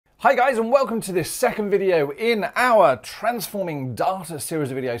Hi guys, and welcome to this second video in our Transforming Data series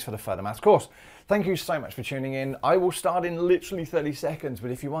of videos for the Further Maths course. Thank you so much for tuning in. I will start in literally 30 seconds,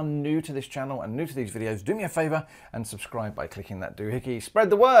 but if you are new to this channel and new to these videos, do me a favor and subscribe by clicking that doohickey. Spread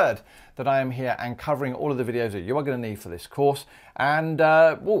the word that I am here and covering all of the videos that you are going to need for this course. And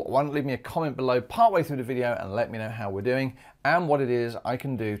why don't leave me a comment below partway through the video and let me know how we're doing and what it is I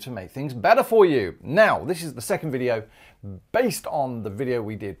can do to make things better for you. Now, this is the second video based on the video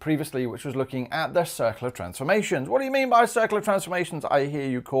we did previously, which was looking at the circle of transformations. What do you mean by circle of transformations, I hear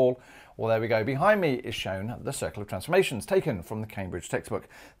you call? Well, there we go. Behind me is shown the circle of transformations taken from the Cambridge textbook.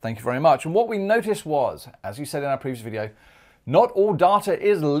 Thank you very much. And what we noticed was, as you said in our previous video, not all data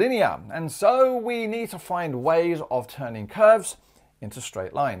is linear. And so we need to find ways of turning curves into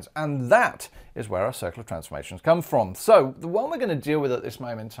straight lines. And that is where our circle of transformations come from. So the one we're going to deal with at this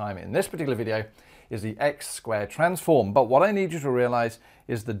moment in time in this particular video is the x squared transform. But what I need you to realize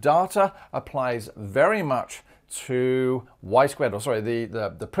is the data applies very much to y squared, or sorry,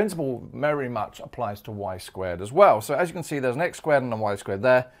 the principle very much applies to y squared as well. So as you can see, there's an x squared and a y squared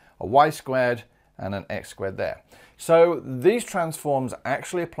there, a y squared and an x squared there. So these transforms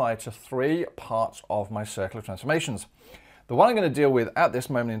actually apply to three parts of my circle of transformations. The one I'm going to deal with at this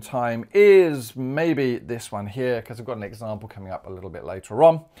moment in time is maybe this one here, because I've got an example coming up a little bit later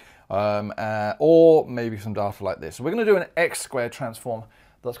on, or maybe some data like this. So we're going to do an x squared transform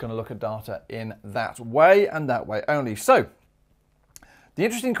that's going to look at data in that way and that way only. So the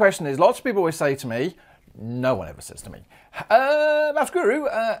interesting question is, lots of people always say to me, no one ever says to me, Maths Guru,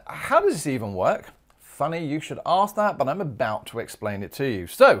 how does this even work? Funny you should ask that, but I'm about to explain it to you.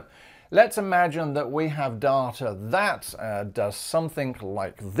 So let's imagine that we have data that does something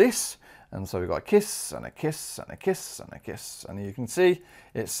like this. And so we've got a kiss and a kiss and a kiss and a kiss. And you can see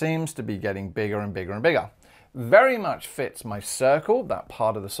it seems to be getting bigger and bigger and bigger. Very much fits my circle, that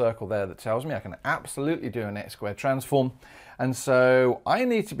part of the circle there that tells me I can absolutely do an x squared transform. And so I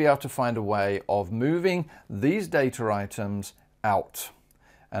need to be able to find a way of moving these data items out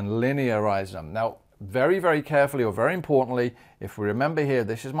and linearize them. Now, very, very carefully, or very importantly, if we remember here,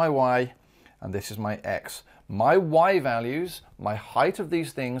 this is my y and this is my x. My y values, my height of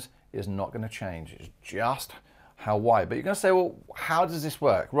these things is not going to change. It's just how wide. But you're going to say, well, how does this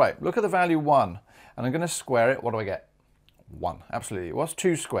work? Right, look at the value 1, and I'm going to square it. What do I get? 1, absolutely. What's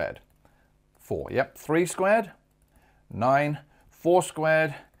 2 squared? 4, yep. 3 squared? 9. 4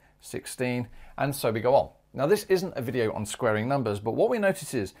 squared? 16. And so we go on. Now, this isn't a video on squaring numbers, but what we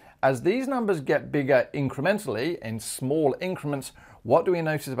notice is, as these numbers get bigger incrementally, in small increments, what do we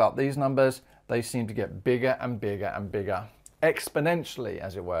notice about these numbers? They seem to get bigger and bigger and bigger, exponentially,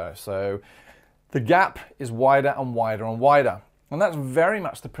 as it were. So the gap is wider and wider and wider. And that's very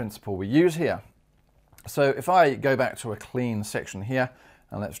much the principle we use here. So if I go back to a clean section here,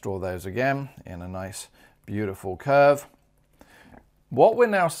 and let's draw those again in a nice, beautiful curve. What we're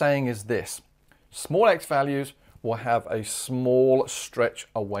now saying is this. Small x values will have a small stretch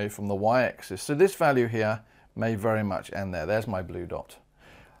away from the y-axis. So this value here may very much end there. There's my blue dot.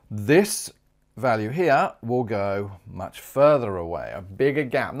 This value here will go much further away, a bigger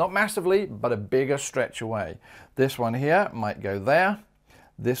gap, not massively, but a bigger stretch away. This one here might go there.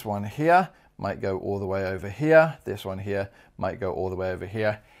 This one here might go all the way over here. This one here might go all the way over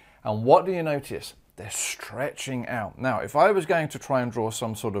here. And what do you notice? They're stretching out. Now, if I was going to try and draw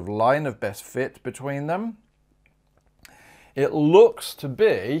some sort of line of best fit between them, it looks to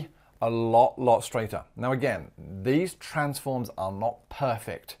be a lot straighter. Now again, these transforms are not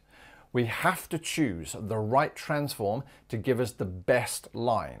perfect. We have to choose the right transform to give us the best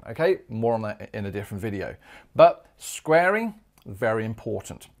line, okay? More on that in a different video. But squaring, very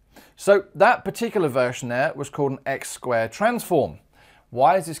important. So that particular version there was called an x squared transform.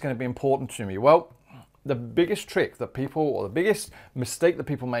 Why is this going to be important to me? Well, the biggest trick that people, or the biggest mistake that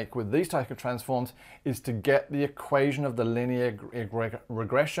people make with these type of transforms is to get the equation of the linear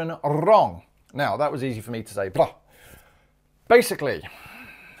regression wrong. Now, that was easy for me to say. Blah. Basically,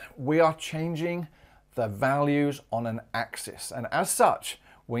 we are changing the values on an axis, and as such,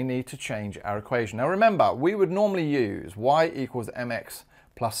 we need to change our equation. Now remember, we would normally use y equals mx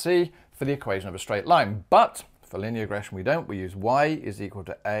plus c for the equation of a straight line, but for linear regression we don't. We use y is equal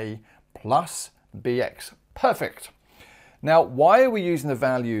to a plus bx. Perfect. Now, why are we using the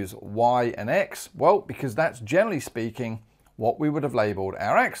values y and x? Well, because that's generally speaking what we would have labeled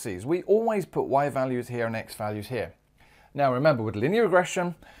our axes. We always put y values here and x values here. Now remember, with linear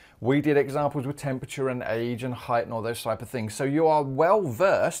regression, we did examples with temperature and age and height and all those type of things. So you are well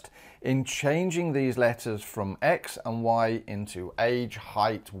versed in changing these letters from x and y into age,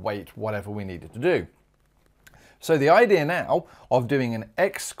 height, weight, whatever we needed to do. So the idea now of doing an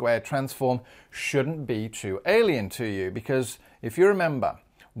x squared transform shouldn't be too alien to you, because if you remember,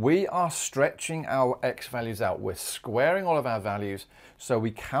 we are stretching our x values out. We're squaring all of our values, so we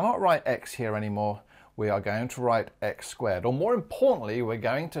cannot write x here anymore. We are going to write x squared, or more importantly, we're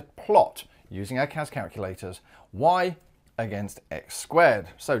going to plot, using our CAS calculators, y against x squared.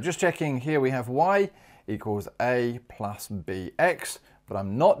 So just checking here, we have y equals a plus bx, but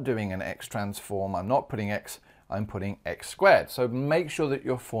I'm not doing an x transform. I'm not putting x, I'm putting x squared. So make sure that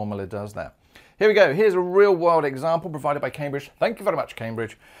your formula does that. Here we go. Here's a real world example provided by Cambridge. Thank you very much,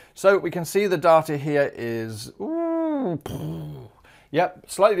 Cambridge. So we can see the data here is, yep,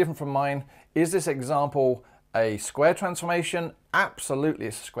 slightly different from mine. Is this example a square transformation? Absolutely,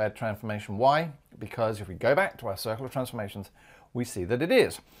 it's a squared transformation. Why? Because if we go back to our circle of transformations, we see that it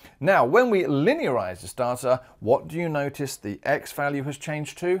is. Now, when we linearize this data, what do you notice the x value has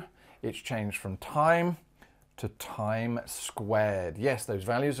changed to? It's changed from time to time squared. Yes, those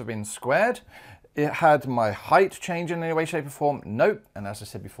values have been squared. It had my height change in any way, shape or form? Nope. And as I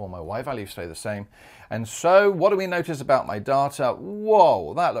said before, my y values stay the same. And so what do we notice about my data?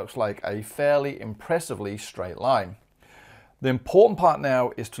 Whoa, that looks like a fairly impressively straight line. The important part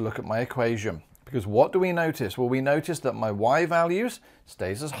now is to look at my equation, because what do we notice? Well, we notice that my y values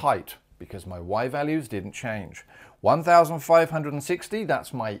stays as height because my y values didn't change. 1,560,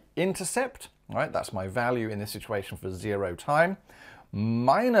 that's my intercept, right? That's my value in this situation for 0 time.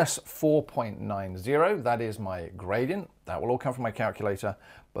 Minus 4.90, that is my gradient. That will all come from my calculator.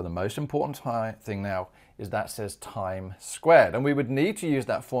 But the most important thing now is that says time squared. And we would need to use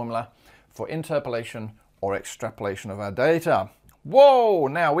that formula for interpolation or extrapolation of our data. Whoa!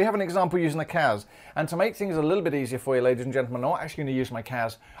 Now we have an example using the CAS, and to make things a little bit easier for you, ladies and gentlemen, I'm not actually going to use my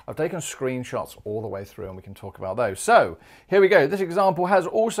CAS. I've taken screenshots all the way through and we can talk about those. So here we go. This example has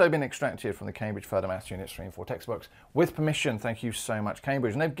also been extracted from the Cambridge Further Maths Unit 3 and 4 textbooks with permission. Thank you so much,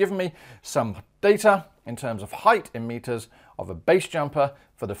 Cambridge. And they've given me some data in terms of height in meters of a base jumper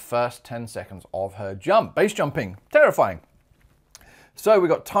for the first 10 seconds of her jump. Base jumping, terrifying. So we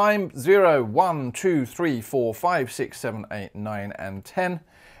got time 0, 1, 2, 3, 4, 5, 6, 7, 8, 9, and 10.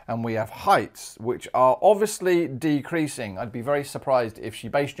 And we have heights, which are obviously decreasing. I'd be very surprised if she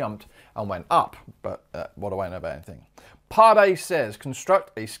base jumped and went up, but what do I know about anything? Part A says,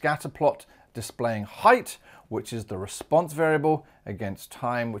 construct a scatter plot displaying height, which is the response variable, against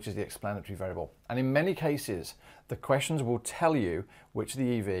time, which is the explanatory variable. And in many cases, the questions will tell you which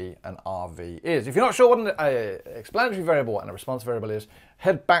the EV and RV is. If you're not sure what an explanatory variable and a response variable is,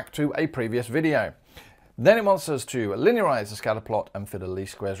 head back to a previous video. Then it wants us to linearize the scatter plot and fit a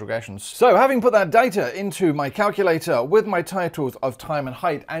least squares regression. So having put that data into my calculator with my titles of time and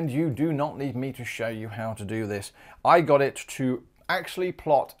height, and you do not need me to show you how to do this, I got it to actually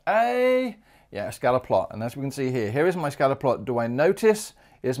plot a scatter plot. And as we can see here is my scatter plot. Do I notice,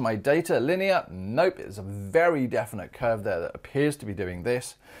 is my data linear? Nope, it's a very definite curve there that appears to be doing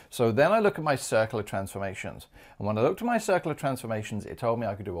this. So then I look at my circle of transformations. And when I looked at my circle of transformations, it told me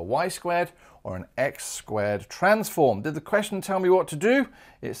I could do a y squared or an x squared transform. Did the question tell me what to do?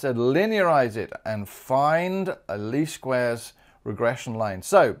 It said linearize it and find a least squares regression line.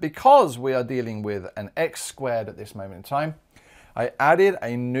 So because we are dealing with an x squared at this moment in time, I added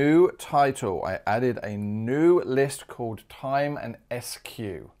a new title. I added a new list called time and SQ.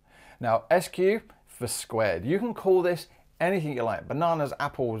 Now SQ for squared. You can call this anything you like. Bananas,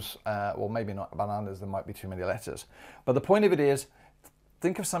 apples, well maybe not bananas, there might be too many letters. But the point of it is,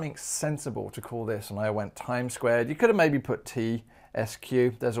 think of something sensible to call this. And I went time squared. You could have maybe put T,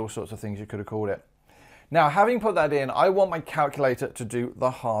 SQ. There's all sorts of things you could have called it. Now, having put that in, I want my calculator to do the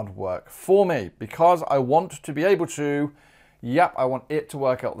hard work for me because I want to be able to I want it to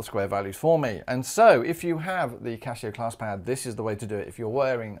work out the square values for me. And so if you have the Casio ClassPad, this is the way to do it. If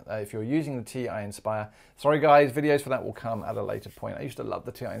you're using the TI Inspire, sorry guys, videos for that will come at a later point. I used to love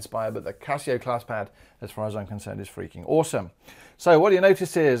the TI Inspire, but the Casio ClassPad, as far as I'm concerned, is freaking awesome. So what you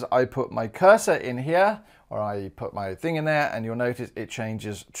notice is I put my cursor in here, or I put my thing in there, and you'll notice it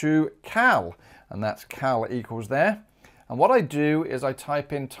changes to cal, and that's cal equals there. And what I do is I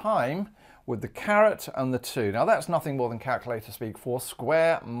type in time with the caret and the 2. Now that's nothing more than calculator speak for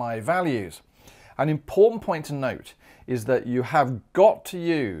square my values. An important point to note is that you have got to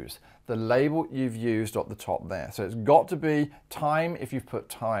use the label you've used at the top there. So it's got to be time if you've put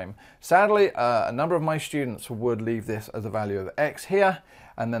time. Sadly, a number of my students would leave this as a value of x here,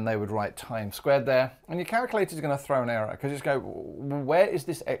 and then they would write time squared there. And your calculator is going to throw an error because it's going, where is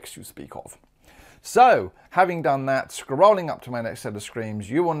this x you speak of? So, having done that, scrolling up to my next set of screens,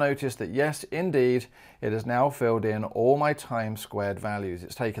 you will notice that yes, indeed, it has now filled in all my time squared values.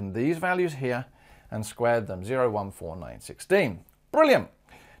 It's taken these values here and squared them, 0, 1, 4, 9, 16. Brilliant.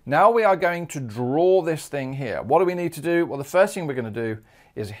 Now we are going to draw this thing here. What do we need to do? Well, the first thing we're going to do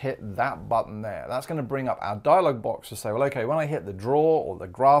is hit that button there. That's going to bring up our dialog box to say, well, okay, when I hit the draw or the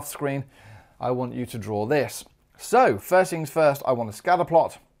graph screen, I want you to draw this. So first things first, I want a scatter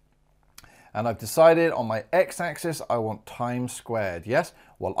plot. And I've decided on my x-axis, I want time squared. Yes?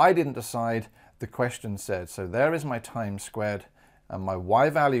 Well, I didn't decide, the question said. So there is my time squared, and my y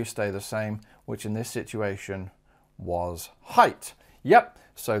values stay the same, which in this situation was height. Yep,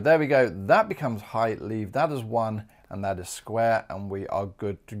 so there we go. That becomes height, leave that as 1, and that is square, and we are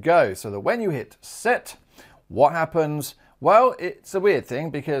good to go. So that when you hit set, what happens? Well, it's a weird thing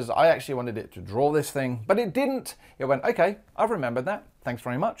because I actually wanted it to draw this thing, but it didn't. It went, okay, I've remembered that. Thanks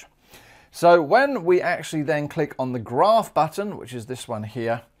very much. So when we actually then click on the graph button, which is this one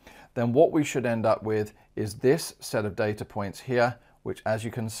here, then what we should end up with is this set of data points here, which as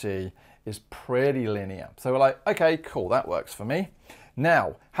you can see is pretty linear. So we're like, okay, cool, that works for me.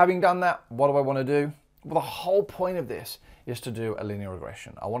 Now, having done that, what do I want to do? Well, the whole point of this is to do a linear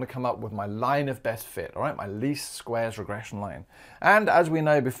regression. I want to come up with my line of best fit, all right, my least squares regression line. And as we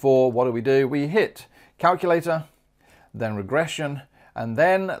know before, what do? We hit calculator, then regression, and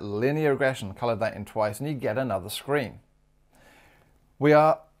then linear regression, color that in twice, and you get another screen. We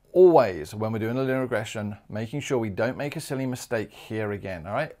are always, when we're doing a linear regression, making sure we don't make a silly mistake here again,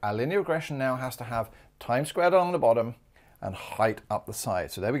 all right? Our linear regression now has to have time squared along the bottom and height up the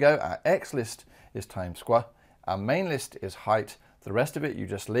side. So there we go, our X list is time square, our main list is height, the rest of it you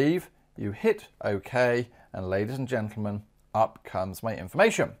just leave, you hit OK, and ladies and gentlemen, up comes my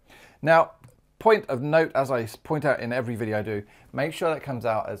information. Now, point of note, as I point out in every video I do, make sure that comes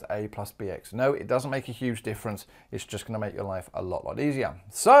out as a plus bx. No, it doesn't make a huge difference. It's just going to make your life a lot easier.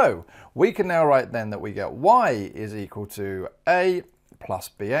 So we can now write then that we get y is equal to a plus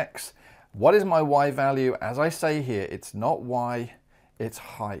bx. What is my y value? As I say here, it's not y, it's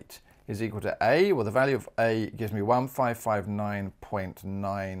height. Is equal to a, well the value of a gives me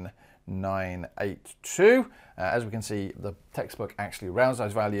 1559.9982. As we can see, the textbook actually rounds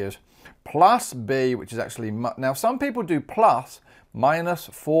those values. Plus b, which is actually, now some people do plus minus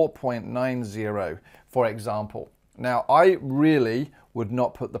 4.90, for example. Now I really would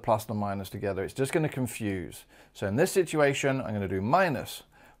not put the plus and minus together. It's just going to confuse. So in this situation, I'm going to do minus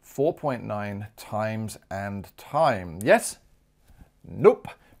 4.9 times and time. Yes? Nope.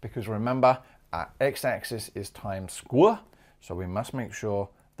 Because remember, our x-axis is time square, so we must make sure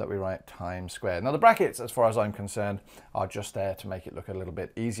that we write time squared. Now the brackets, as far as I'm concerned, are just there to make it look a little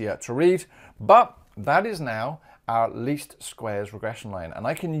bit easier to read, but that is now our least squares regression line, and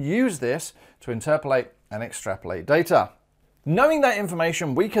I can use this to interpolate and extrapolate data. Knowing that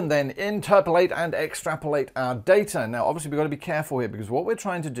information, we can then interpolate and extrapolate our data. Now obviously we've got to be careful here because what we're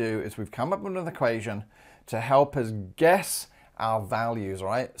trying to do is we've come up with an equation to help us guess our values,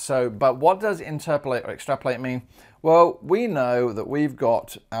 right? So, but what does interpolate or extrapolate mean? Well, we know that we've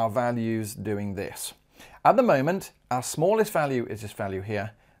got our values doing this. At the moment, our smallest value is this value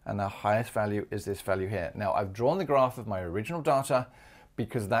here, and our highest value is this value here. Now, I've drawn the graph of my original data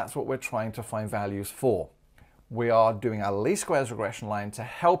because that's what we're trying to find values for. We are doing our least squares regression line to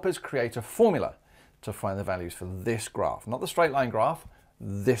help us create a formula to find the values for this graph, not the straight line graph,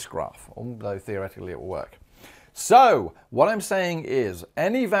 this graph, although theoretically it will work. So what I'm saying is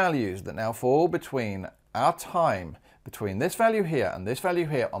any values that now fall between our time, between this value here and this value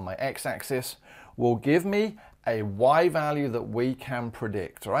here on my x-axis will give me a y value that we can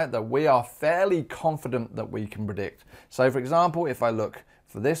predict, right? That we are fairly confident that we can predict. So for example, if I look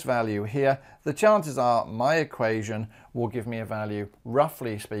for this value here, the chances are my equation will give me a value,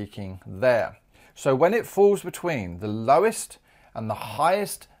 roughly speaking, there. So when it falls between the lowest and the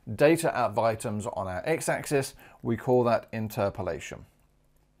highest data out of items on our x-axis, we call that interpolation.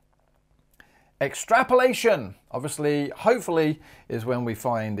 Extrapolation, obviously, hopefully, is when we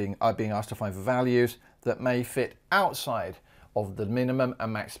are being asked to find values that may fit outside of the minimum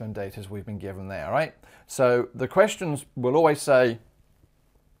and maximum data we've been given there, right? So the questions will always say,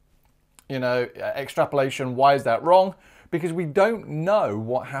 you know, extrapolation, why is that wrong? Because we don't know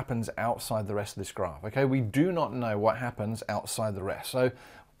what happens outside the rest of this graph, okay? We do not know what happens outside the rest. So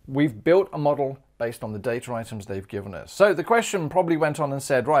we've built a model based on the data items they've given us. So the question probably went on and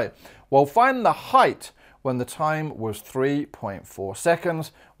said, right, well, find the height when the time was 3.4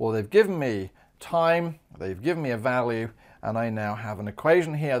 seconds. Well, they've given me time, they've given me a value, and I now have an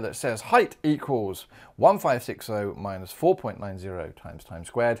equation here that says height equals 1560 minus 4.90 times time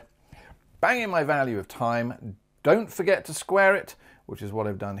squared. Bang in my value of time. Don't forget to square it, which is what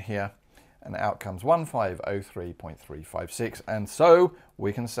I've done here. And out comes 1503.356. And so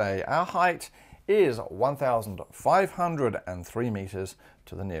we can say our height is 1,503 meters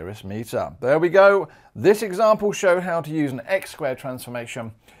to the nearest meter. There we go. This example showed how to use an x squared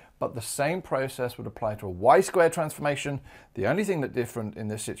transformation, but the same process would apply to a y squared transformation. The only thing that's different in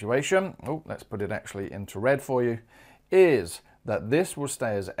this situation, let's put it actually into red for you, is that this will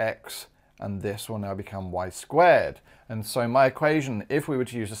stay as x and this will now become y squared. And so my equation, if we were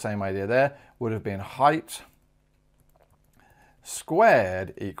to use the same idea there, would have been height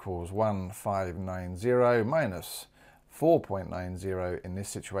squared equals 1590 minus 4.90 in this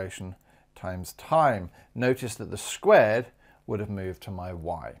situation times time. Notice that the squared would have moved to my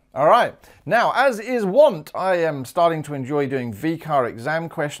y. All right, now as is wont, I am starting to enjoy doing VCAR exam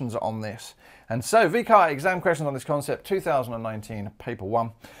questions on this. And so VCAR exam questions on this concept, 2019, paper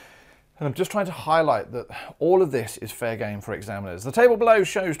 1. And I'm just trying to highlight that all of this is fair game for examiners. The table below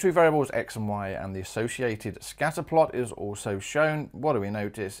shows two variables, x and y, and the associated scatter plot is also shown. What do we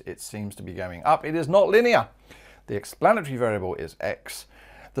notice? It seems to be going up. It is not linear. The explanatory variable is x.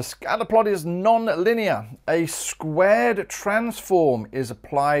 The scatter plot is non-linear. A squared transform is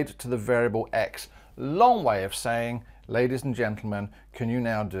applied to the variable x. Long way of saying, ladies and gentlemen, can you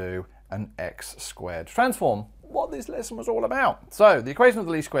now do an x squared transform? What this lesson was all about. So the equation of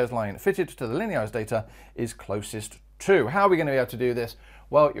the least squares line fitted to the linearized data is closest to. How are we going to be able to do this?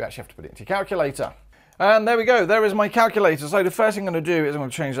 Well, you actually have to put it into your calculator. And there we go, there is my calculator. So the first thing I'm going to do is I'm going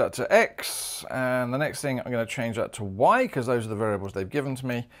to change that to x, and the next thing I'm going to change that to y, because those are the variables they've given to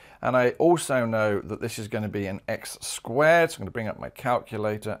me. And I also know that this is going to be an x squared, so I'm going to bring up my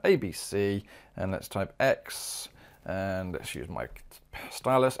calculator, ABC, and let's type x, and let's use my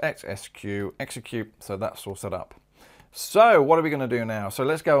stylus, XSQ, execute, so that's all set up. So what are we going to do now? So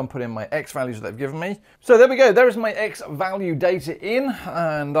let's go and put in my x values that they've given me. So there we go, there is my x value data in,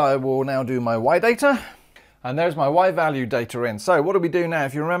 and I will now do my y data. And there's my y value data in. So what do we do now?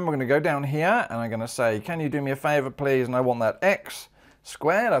 If you remember, I'm going to go down here and I'm going to say, can you do me a favor, please? And I want that x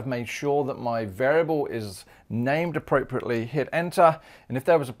squared. I've made sure that my variable is named appropriately, hit enter, and if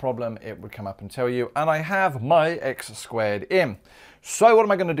there was a problem, it would come up and tell you, and I have my x squared in. So what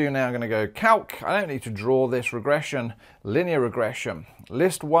am I going to do now? I'm going to go calc. I don't need to draw this regression, linear regression.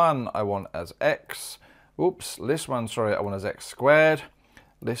 List 1 I want as x. List 1, sorry, I want as x squared.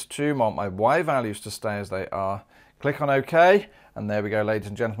 List 2, I want my y values to stay as they are. Click on OK, and there we go, ladies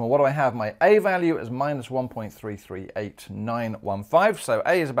and gentlemen. What do I have? My a value is minus 1.338915, so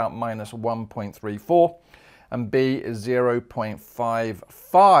a is about minus 1.34, and b is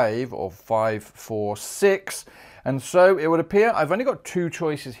 0.55 or 546. And so it would appear I've only got two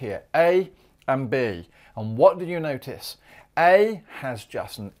choices here, A and B. And what did you notice? A has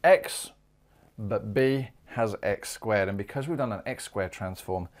just an x, but B has x squared. And because we've done an x squared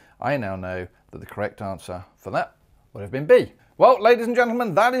transform, I now know that the correct answer for that would have been B. Well, ladies and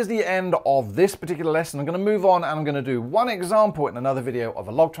gentlemen, that is the end of this particular lesson. I'm going to move on and I'm going to do one example in another video of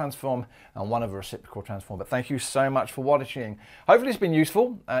a log transform and one of a reciprocal transform. But thank you so much for watching. Hopefully it's been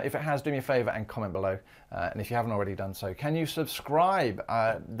useful. If it has, do me a favor and comment below. And if you haven't already done so, can you subscribe?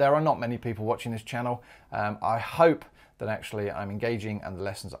 There are not many people watching this channel. I hope that actually I'm engaging and the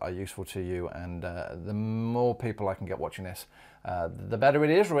lessons are useful to you, and the more people I can get watching this, the better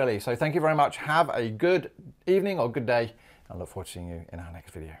it is, really. So thank you very much. Have a good evening or good day. I look forward to seeing you in our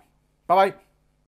next video. Bye-bye.